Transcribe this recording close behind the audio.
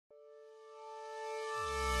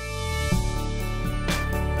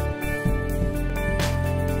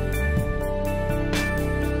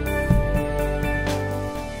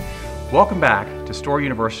Welcome back to Store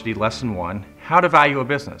University Lesson 1, How to Value a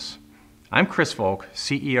Business. I'm Chris Volk,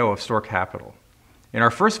 CEO of Store Capital. In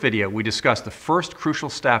our first video, we discussed the first crucial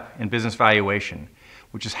step in business valuation,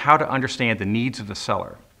 which is how to understand the needs of the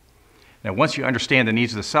seller. Now, once you understand the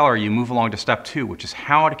needs of the seller, you move along to step 2, which is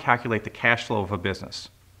how to calculate the cash flow of a business.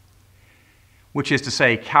 Which is to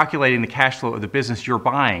say, calculating the cash flow of the business you're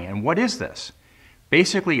buying. And what is this?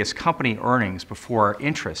 Basically, it's company earnings before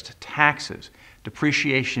interest, taxes,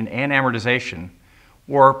 depreciation, and amortization,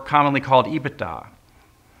 or commonly called EBITDA.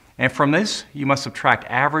 And from this, you must subtract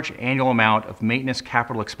average annual amount of maintenance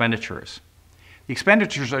capital expenditures. The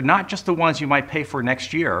expenditures are not just the ones you might pay for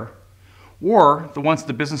next year, or the ones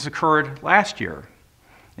the business occurred last year.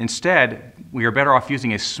 Instead, we are better off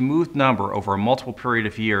using a smooth number over a multiple period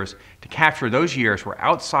of years to capture those years where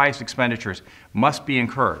outsized expenditures must be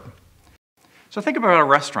incurred. So think about a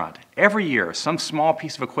restaurant. Every year, some small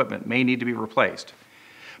piece of equipment may need to be replaced.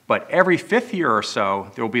 But every 5th year or so,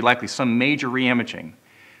 there will be likely some major re-imaging.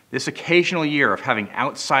 This occasional year of having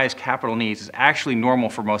outsized capital needs is actually normal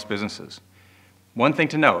for most businesses. One thing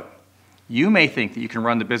to note, you may think that you can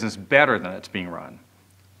run the business better than it's being run.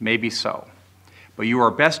 Maybe so. But you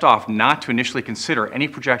are best off not to initially consider any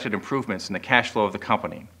projected improvements in the cash flow of the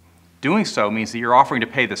company. Doing so means that you're offering to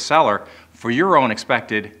pay the seller for your own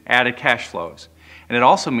expected added cash flows. And it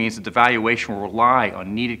also means that the valuation will rely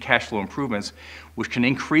on needed cash flow improvements, which can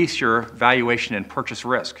increase your valuation and purchase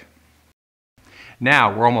risk.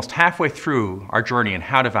 Now, we're almost halfway through our journey in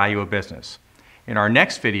how to value a business. In our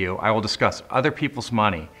next video, I will discuss other people's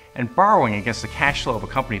money and borrowing against the cash flow of a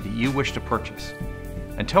company that you wish to purchase.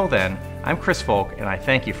 Until then, I'm Chris Volk, and I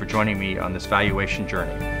thank you for joining me on this valuation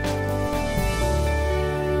journey.